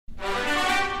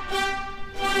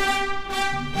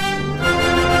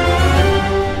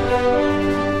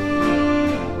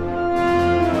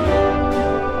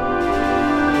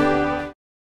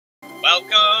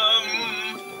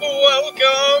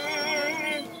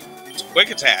Quick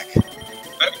attack.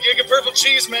 I'm Giga Purple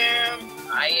Cheese Man.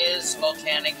 I is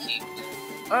Volcanic Heat.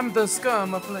 I'm the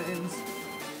scum of flames.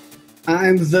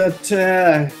 I'm the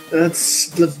let's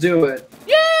do it.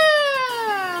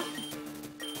 Yeah!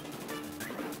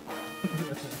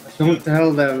 Don't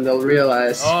tell them, they'll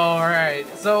realize. Alright,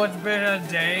 so it's been a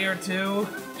day or two.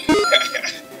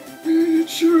 It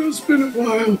sure has been a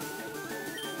while.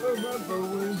 I'm not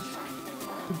going.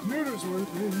 Computer's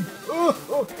working.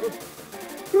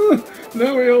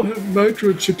 Now we all have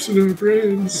microchips in our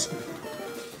brains.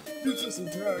 This is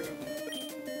attack.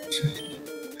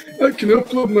 I can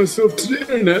upload myself to the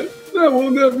internet. I will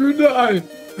never die.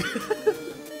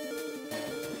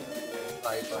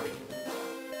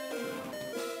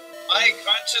 My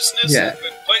consciousness has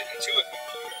been put into a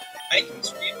computer. I can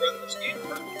speedrun this game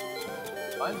perfectly.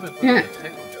 Mine's been put in a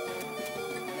tickle jar.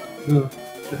 Oh,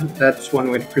 that's one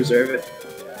way to preserve it.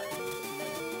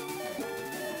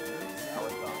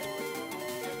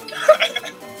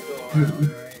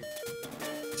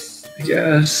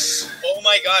 Yes. Oh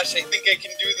my gosh, I think I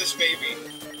can do this, baby.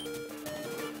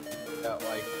 Got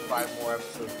like 5 more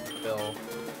episodes to fill.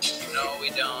 No, we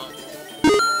don't.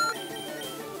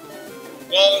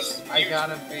 Well, I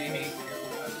gotta be.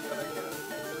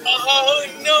 Oh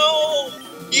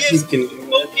no! Yes, can do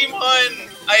Pokemon!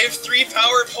 I have 3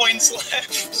 power points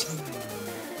left.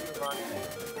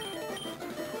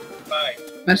 Bye.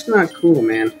 That's not cool,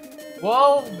 man.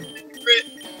 Well, Crit.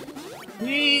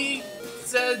 he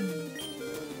said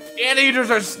anteaters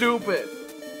are stupid.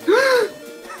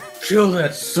 Kill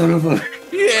that son of a...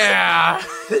 Yeah.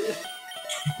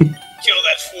 Kill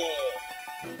that fool.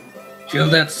 Kill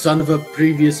that son of a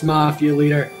previous mafia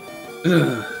leader.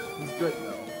 Ugh. He's good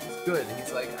though. He's good.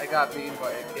 He's like, I got beaten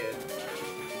by a kid.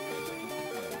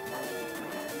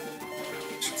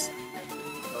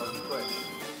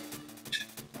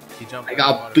 He jumped I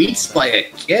got beats by a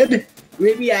kid?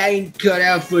 Maybe I ain't cut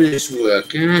out for this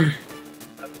work, huh?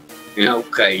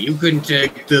 Okay, you can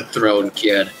take the throne,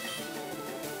 kid.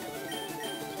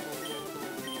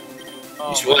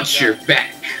 Just watch your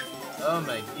back. Oh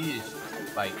my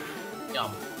gosh. Like,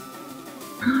 yum.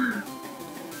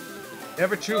 You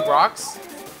ever chew rocks?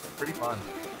 Pretty fun.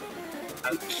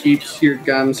 Keeps your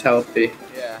gums healthy.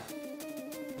 Yeah.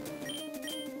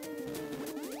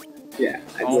 Yeah,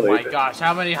 I Oh believe my it. gosh,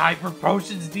 how many hyper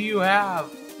potions do you have?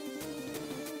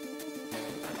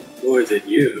 More than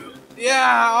you.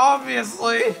 Yeah,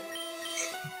 obviously.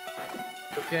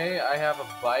 Okay, I have a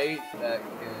bite that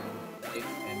can make a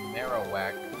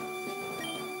Marowak.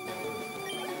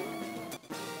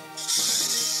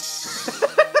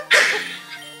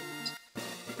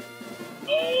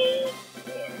 Oh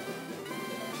boy.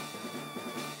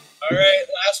 Alright,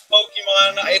 last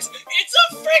Pokemon. It's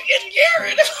a freaking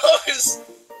Gyarados!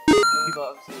 He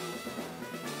loves you.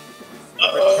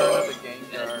 Return of the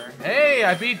Gengar. Hey,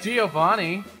 I beat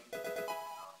Giovanni.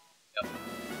 Yep.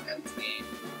 That's game.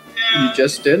 Yeah. You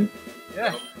just did?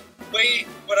 Yeah. Wait,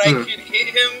 but I could hit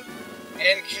him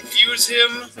and confuse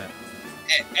him,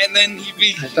 and then he'd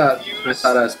be I thought confused.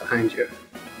 I was behind you.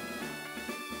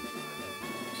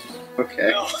 Okay.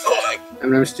 No, I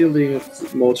mean, I'm still dealing with I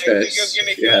think I'm Moltres. gonna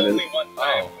You kill haven't. only one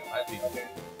time. Oh, I beat him.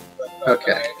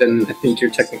 Okay, then I think you're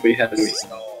technically ahead of me.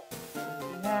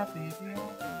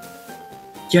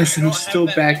 Yes, I'm still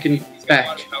back and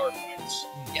back.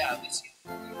 Yeah, at least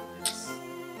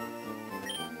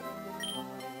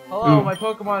Hello, my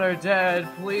Pokemon are dead.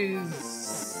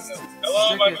 Please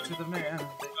Hello, stick it to the man.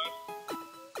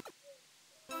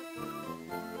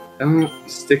 Don't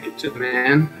stick it to the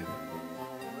man.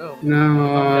 Oh.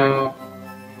 No.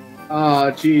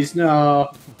 Oh, jeez, no.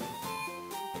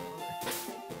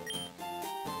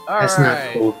 That's not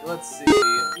Alright, cool. let's see.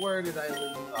 Where did I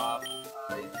leave off?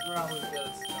 I probably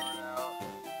gotta start out.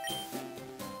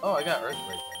 Oh, I got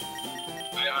Earthquake.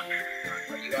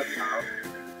 Are you up top?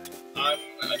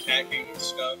 I'm attacking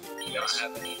stuff. You don't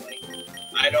have any, like...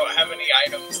 I don't have any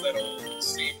items that'll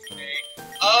save me.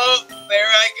 Oh, there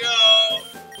I go!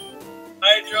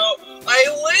 Hydro. I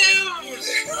lived!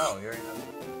 Oh, you're in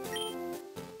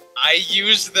I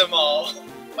used them all.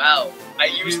 Wow. I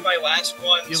used my last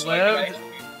one. You so lived?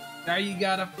 Now you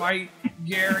gotta fight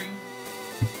Gary.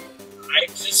 I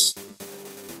just...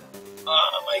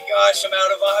 Oh my gosh, I'm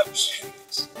out of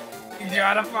options. You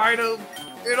gotta fight him.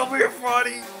 It'll be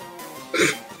funny.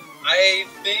 I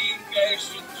think I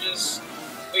should just...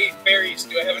 Wait, berries.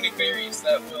 Do I have any berries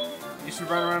that will... You should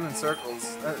run around in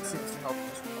circles. That seems to help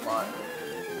a lot.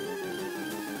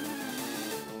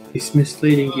 He's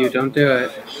misleading you, don't do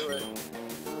it. Do it.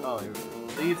 Oh, he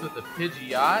leads with a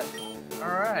Pidgeot?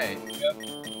 Alright. Yep.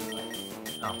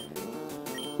 Oh.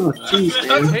 Oh, jeez,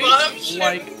 man. Tastes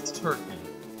like turkey.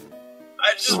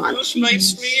 I just Aw, boost my jeez.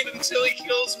 speed until he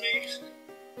kills me.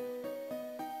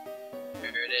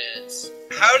 There it is.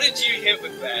 How did you hit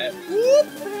with that? Whoop,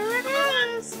 there it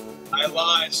is. I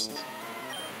lost.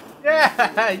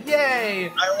 Yeah,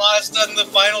 yay. I lost on the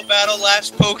final battle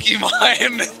last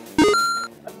Pokemon.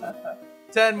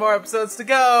 10 more episodes to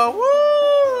go. Woo!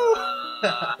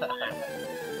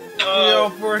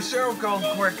 Oh, For a show called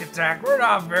Quick Attack, we're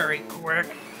not very quick.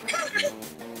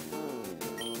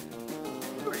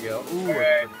 There we go. Ooh,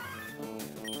 alright.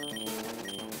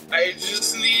 I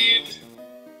just need...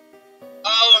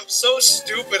 Oh, I'm so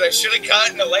stupid. I should have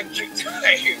gotten electric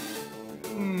type.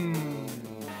 Hmm.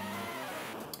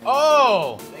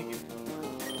 Oh! Thank you.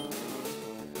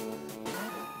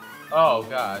 Oh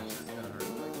gosh, this is gonna hurt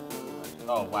like so much.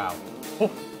 Oh wow.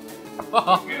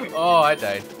 Oh, I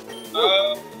died.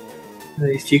 At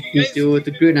least you can do it with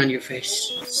the grin on your face.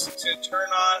 To turn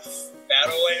off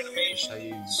battle How animation.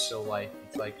 you still life?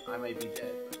 It's like I may be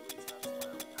dead, but at least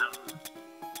I'm alive.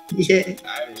 Yeah.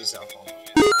 I'm just so I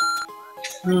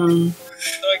Um,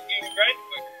 can grind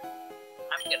quicker.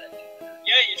 I'm gonna do that.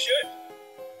 Yeah, you should.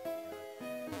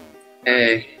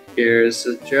 hey, here's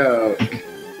a joke.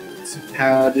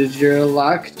 How did your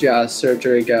lockjaw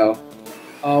surgery go?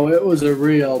 Oh, it was a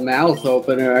real mouth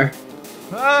opener.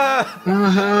 Ah!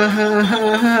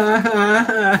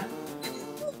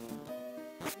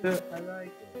 You I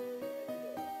like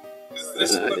Is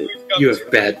this what we've come have to?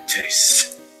 bad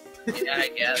taste. Yeah, I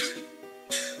guess. it.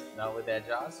 Not with that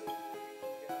jaw surgery.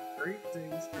 Great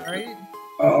things, right?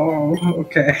 Oh,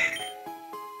 okay.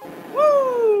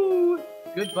 Woo!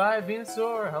 Goodbye,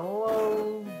 Venusaur.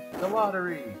 Hello, the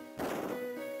lottery.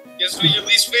 Guess what your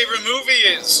least favorite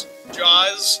movie is?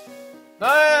 Jaws.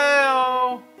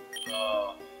 No!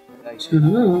 Oh, Like, Oh,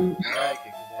 like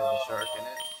it could have a shark in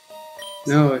it.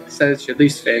 no, it says your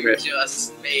least favorite.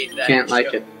 just made that. Can't like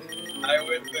joke. it. I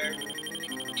went there.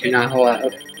 You're not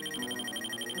allowed.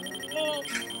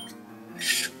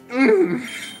 Mm.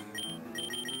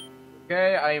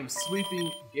 Okay, I am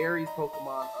sweeping Gary's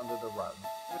Pokemon under the rug.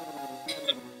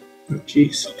 Oh,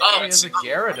 jeez. Oh, He has a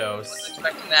Gyarados. wasn't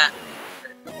expecting that.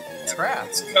 Crap.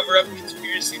 Let's cover up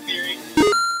conspiracy theory.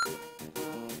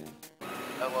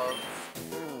 Hello.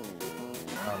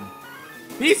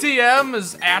 PCM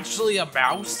is actually a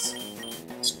mouse.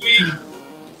 Squeak.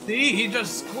 See, he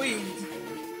just squeaked.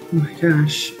 Oh my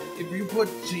gosh. If you put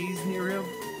cheese near him,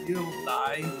 he'll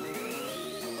die.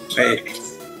 Wait.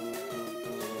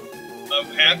 Of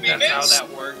happiness. That's how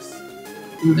that works.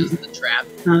 Does the trap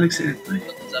Not exactly.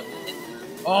 looks up and hits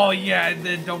them? Oh yeah, and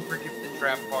then don't forget the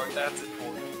trap part. That's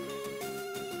important.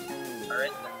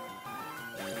 Alright.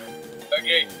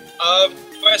 Okay.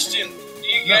 Question. Do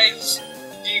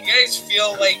you guys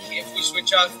feel like if we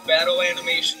switch off battle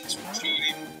animations, we're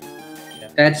cheating?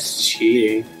 That's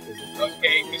cheating.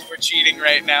 Okay, because we're cheating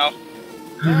right now.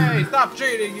 Hey, stop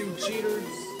cheating, you cheaters!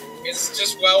 It's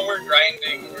just while we're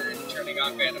grinding, we're turning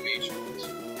off animations.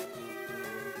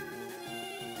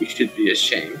 You should be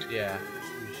ashamed. Yeah,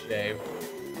 you shave.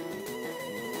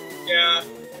 Yeah.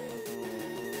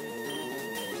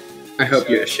 I hope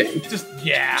you're ashamed. Just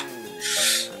yeah.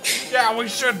 Yeah, we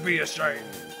should be ashamed.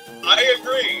 I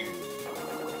agree.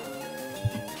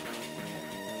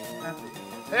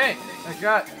 Hey, I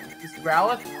got this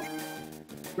Growlithe.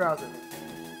 Growlithe.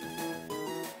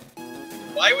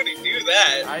 Why would he do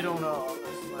that? I don't know. I'll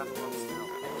just slap him on the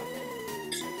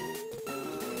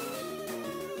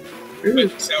snout.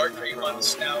 With sour cream on the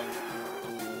snout.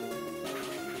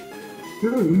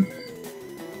 Hmm.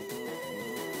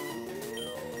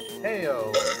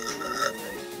 Heyo.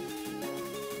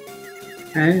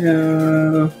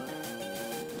 Hello.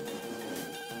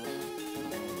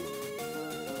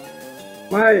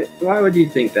 Why would you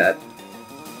think that?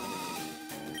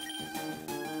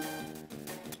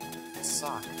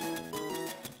 Sock.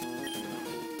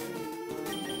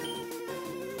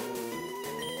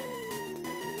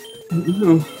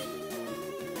 No.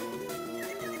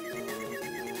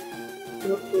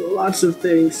 Lots of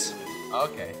things.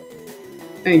 Okay.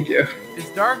 Thank you. Is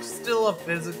Dark still a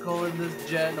physical in this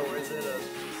gen, or is it a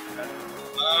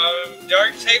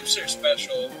Dark types are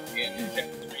special in Gen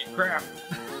 3. crap?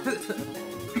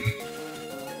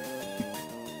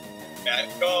 Bad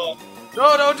call.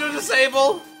 No, don't do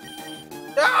disable!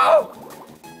 No!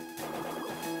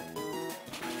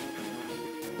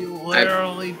 He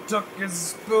literally took his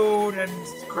spoon and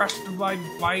crushed my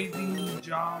biting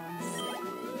jaws.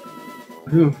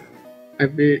 Oh, I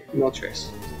beat Moltres.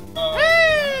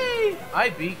 Hey! I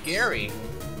beat Gary.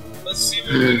 Let's see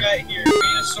what we got here.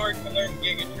 Venusaur can learn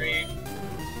Giga Trade.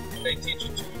 Did I teach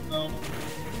it to him though?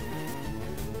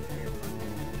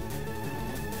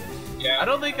 Yeah. I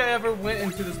don't think I ever went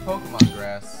into this Pokemon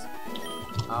grass. I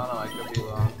don't know, I could be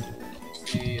wrong.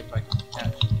 Let's see if I can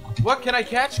catch. What can I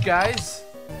catch, guys?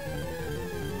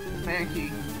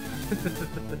 Mankey.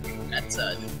 That's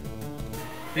a.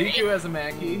 Riku has a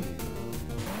Mankey.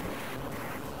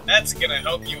 That's gonna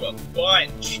help you a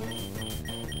bunch.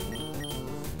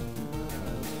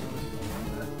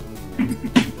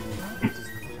 This is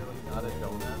clearly not a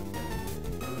donut.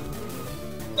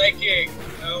 Psychic.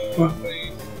 No,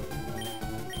 please.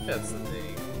 That's the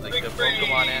thing. Like Big the brain.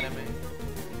 Pokemon anime.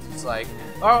 It's like,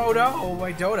 oh no,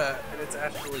 my donut, and it's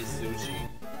actually sushi.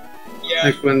 Yeah,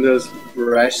 Like when those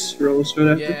rice rolls or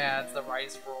whatever? Yeah, it's the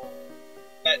rice roll.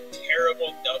 that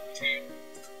terrible dub tune.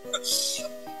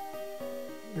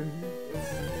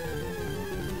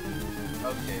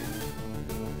 Okay.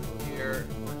 Here,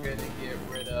 we're gonna get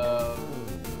rid of.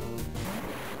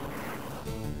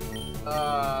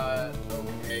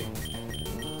 Okay.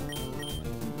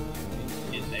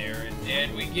 Get there, and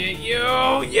then we get you!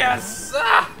 Yes!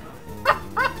 Ah!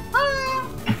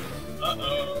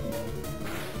 Uh-oh.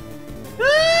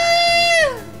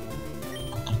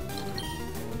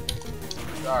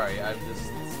 Sorry, I'm just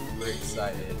super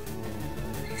excited.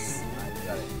 I've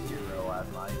got a hero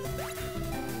on my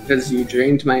team. Because you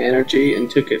drained my energy and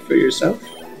took it for yourself?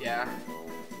 Yeah.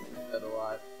 That a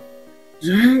lot.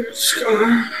 Scar.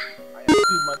 I have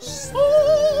too much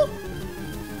soul!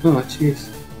 Oh, jeez.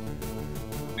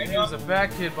 I There's know. a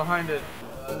fat kid behind a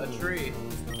tree.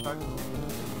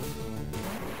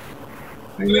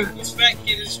 Wait, this fat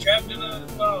kid is trapped in a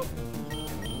boat.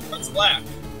 Let's laugh.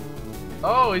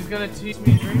 Oh, he's gonna teach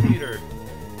me Dream Eater.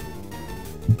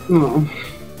 Oh.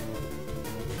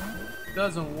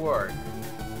 Doesn't work,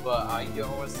 but I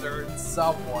know a certain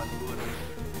someone would.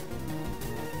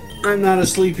 I'm not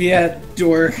asleep yet,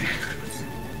 dork.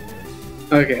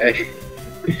 Okay.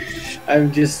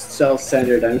 I'm just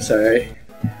self-centered, I'm sorry.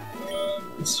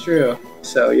 It's true.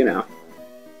 So, you know.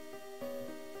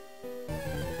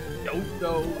 Don't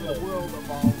know the world of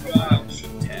all Gosh.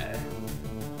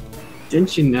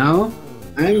 Didn't you know?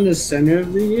 I'm the center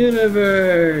of the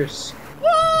universe.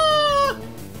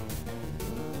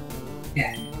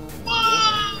 Yeah.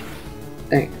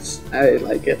 Thanks. I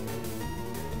like it.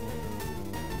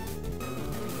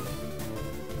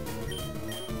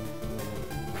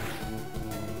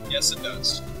 Yes, it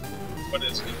does. What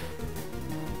is it?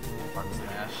 Mark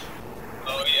Smash.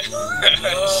 Oh,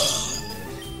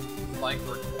 yeah. Like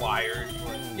required,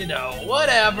 but you know,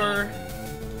 whatever.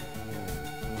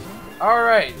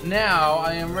 Alright, now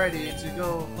I am ready to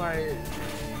go fight.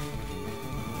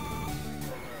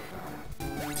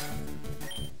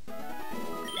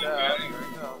 Yeah, here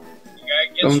we go. You gotta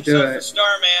get Don't do yourself it. a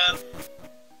Starman.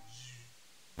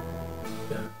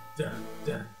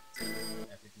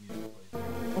 Epic music plays.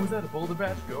 Oh, is that a boulder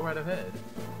badge? Go right ahead.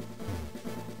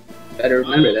 Better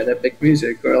remember that epic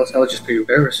music, or else I'll just be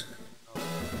embarrassed.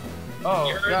 Oh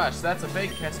You're- gosh, that's a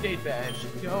fake Cascade badge.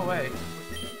 Go away.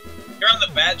 You're on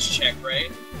the badge check,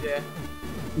 right? Yeah.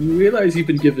 You realize you've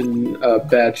been given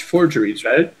badge forgeries,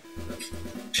 right?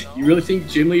 You really think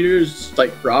gym leaders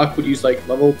like Brock would use like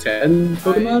level 10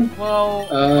 Pokemon?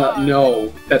 Well.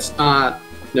 No, that's not.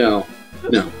 No,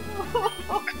 no.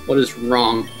 What is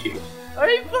wrong with you?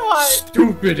 I thought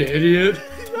Stupid idiot!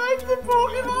 I'm the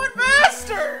Pokemon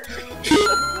Master.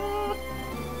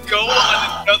 Go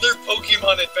on another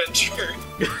Pokemon adventure.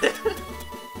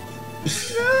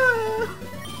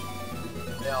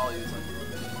 Yeah, I'll use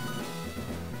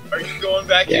it. Are you going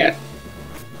back Yeah. in?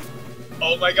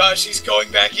 Oh my gosh, he's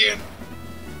going back in.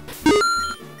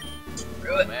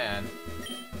 Really? Man.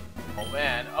 Oh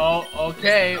man. Oh,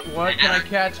 okay. What can I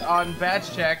catch on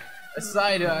badge check? A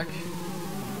Psyduck.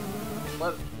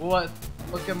 What?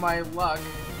 Look at my luck.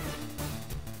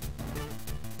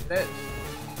 That.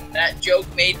 That joke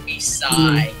made me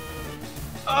sigh.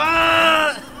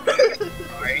 Ah!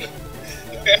 Sorry.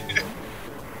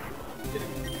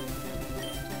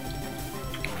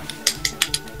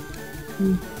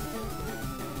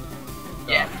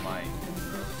 Yeah. Oh, my.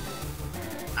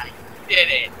 I did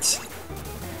it.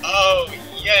 Oh,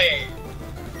 yay.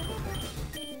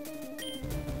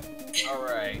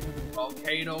 Alright.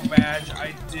 Volcano badge.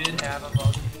 I did have a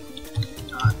volcano.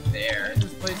 Not there.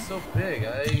 This place so big.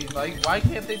 Why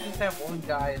can't they just have one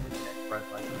guy in the next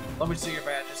front? Like, let me see your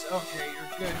badges. Okay,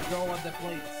 you're good. Go on the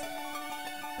plates.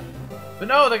 But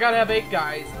no, they gotta have 8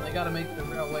 guys, and they gotta make the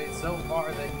railway so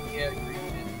far that you can't creep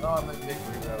in. Oh, I'm a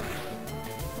victory road.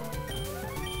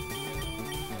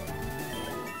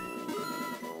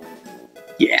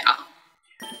 Yeah.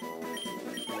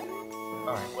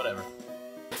 Alright, whatever.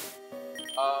 Let's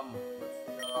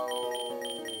go.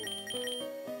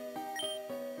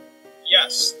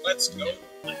 Yes, let's Let's go.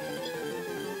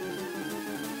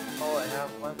 All I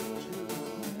have left to choose.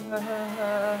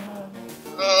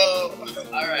 Oh,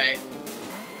 Alright.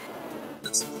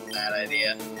 That's a bad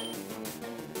idea.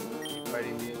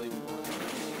 Fighting melee.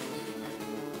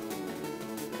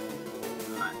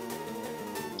 I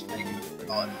think you would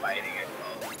call it fighting, I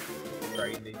call it.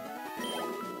 Grinding. I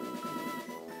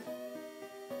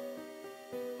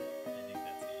think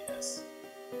that's a yes.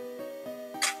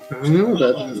 I don't know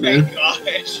about oh that, my man.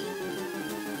 gosh.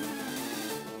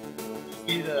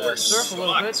 Need to Or surf a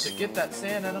little bit sucks. to get that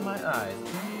sand out of my eyes.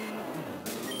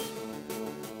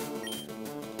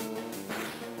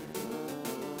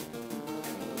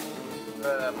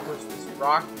 Push this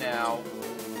rock now.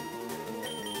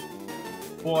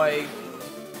 Boy.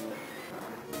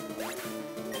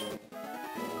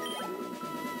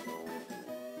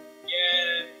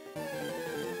 Yeah.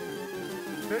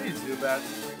 Pretty Zubat.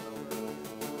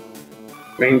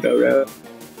 Rainbow Road.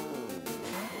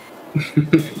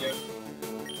 Yeah.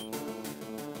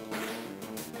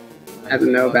 I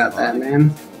don't know about that,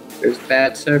 man. There's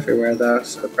bad surf everywhere, though,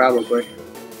 so probably.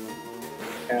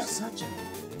 Yeah. Such a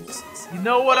nuisance. You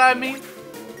know what I mean?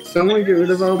 Someone get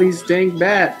rid of all these dang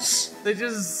bats. They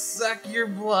just suck your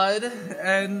blood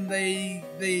and they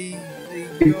They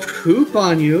go, poop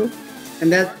on you,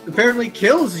 and that apparently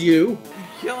kills you.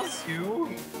 kills you.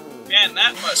 Man,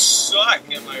 that must suck,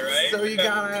 am I right? So you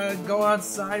gotta go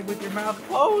outside with your mouth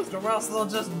closed, or else they'll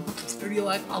just and you're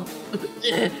like, oh.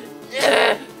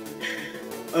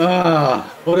 Ugh,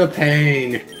 what a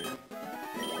pain.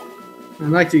 I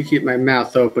like to keep my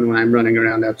mouth open when I'm running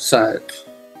around outside.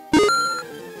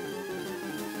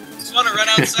 Just want to run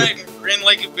outside and grin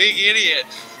like a big idiot.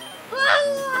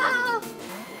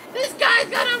 This guy's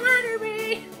gonna murder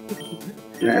me!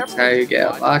 That's how you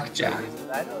get lockjaw.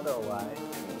 I don't know why.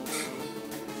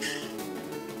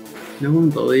 No one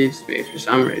believes me for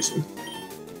some reason.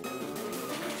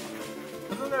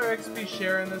 Wasn't there XP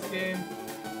share in this game?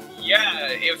 Yeah,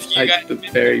 if you Like got the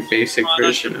very basic on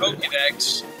version your of it.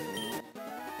 Pokedex.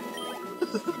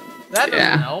 That doesn't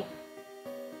Yeah. help.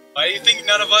 Why do you think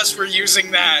none of us were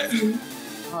using that?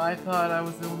 Oh, I thought I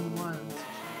was the only one.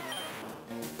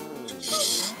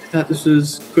 I thought this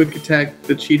was Quick Attack,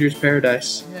 the Cheater's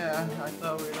Paradise. Yeah, I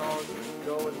thought we'd all just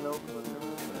go with no clip.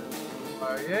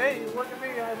 Like, hey, look at me,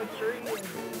 I'm a tree.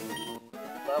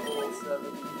 Level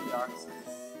 7 Deoxys.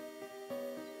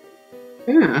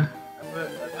 Yeah,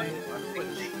 I think on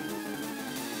Twitch.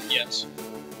 Yes.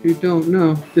 you don't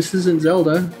know. This isn't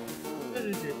Zelda.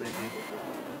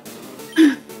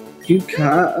 You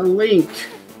caught a link.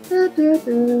 Da, da,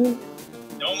 da.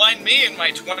 Don't mind me and my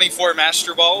 24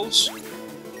 Master Balls.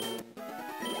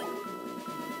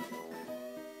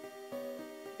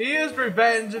 He used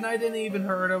revenge and I didn't even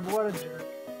hurt him. What a jerk.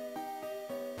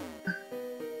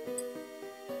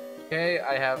 Okay,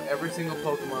 I have every single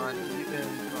Pokemon, even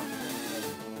from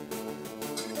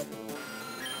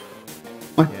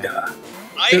What Yeah. the?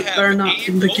 I They're have not 8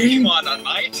 in the game. Pokemon on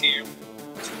my team.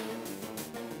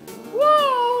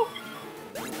 Whoa!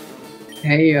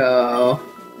 Hey, oh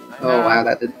wow,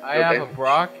 that did. I have a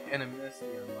Brock and a Misty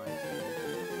on my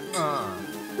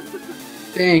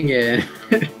team. Dang it.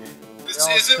 This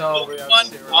Y'all isn't tell me I'm Pokemon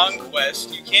serious.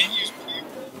 Conquest. You can't use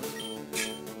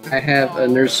people. I have a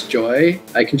Nurse Joy.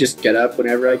 I can just get up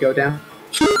whenever I go down.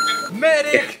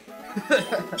 Medic!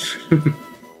 I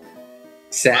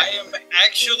Sad. am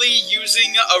actually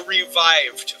using a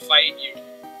revive to fight you.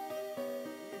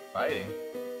 Fighting.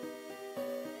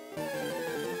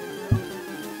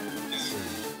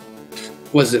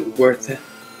 Was it worth it?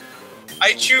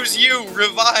 I choose you,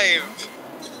 revive.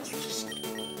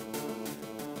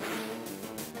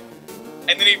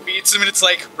 And then he beats him and it's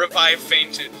like, revive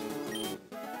fainted.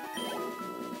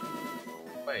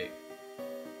 Wait.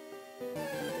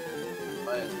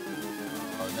 What?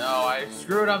 Oh no, I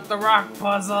screwed up the rock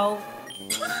puzzle!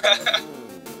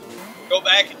 Go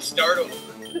back and start over.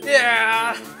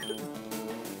 Yeah!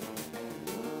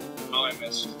 Oh, I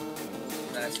missed.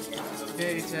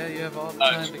 Okay, Ted, you have all the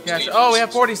time to catch up. Oh, we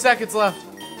have 40 seconds left!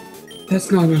 That's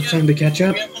not enough time to catch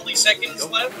up. We have only seconds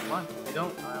Nope, left. come on. If you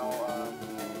don't, I'll,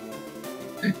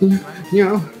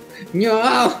 No.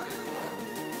 No.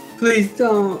 Please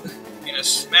don't. Gonna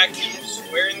smack you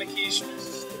square in the quiche.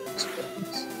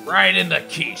 right in the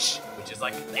quiche, which is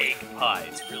like an egg pie.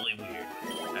 It's really weird.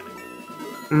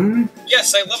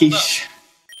 Yes, I leveled Quiche.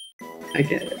 I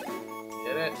get it.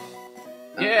 Did it?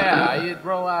 Yeah, you'd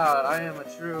roll out. I am a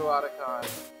true Otacon. up.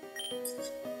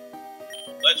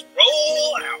 Let's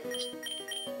roll out.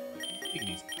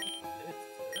 It's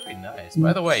very nice.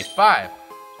 By the way, 5.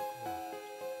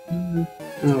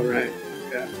 Alright.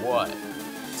 What?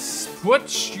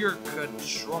 What's your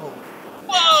control?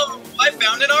 Whoa! I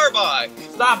found an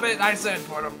Arbok! Stop it! I said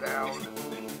put him down.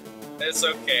 It's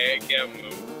okay, I can't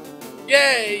move.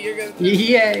 Yay! You're gonna.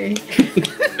 Yay!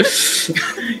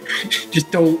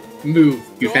 Just don't move.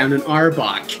 You found an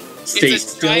Arbok. Stay It's a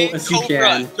still giant as you cobra.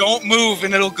 can. Don't move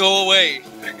and it'll go away.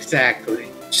 Exactly.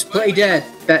 Just play dead.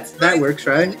 That works,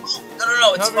 right?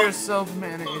 No, it's Cover fine. yourself,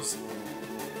 mayonnaise.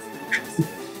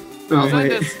 Oh, Send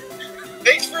wait. us-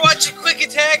 Thanks for watching Quick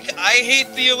Attack. I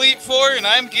hate the Elite Four, and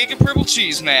I'm Giga Purple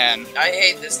Cheese Man. I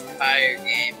hate this entire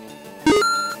game.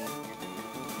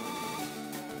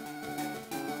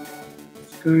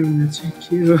 That's your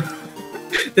cue.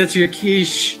 That's your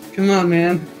quiche. Come on,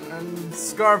 man. And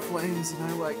Scar Flames, and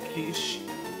I like quiche.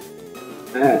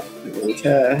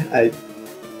 I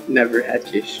never had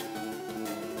quiche.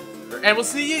 And we'll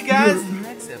see you guys in the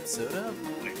next episode of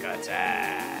Quick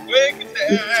Attack. Quick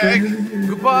Attack.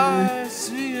 Goodbye.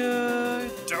 See ya.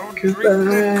 Don't drink Goodbye.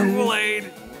 the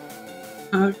Kool-Aid.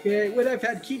 Okay, when I've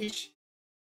had quiche.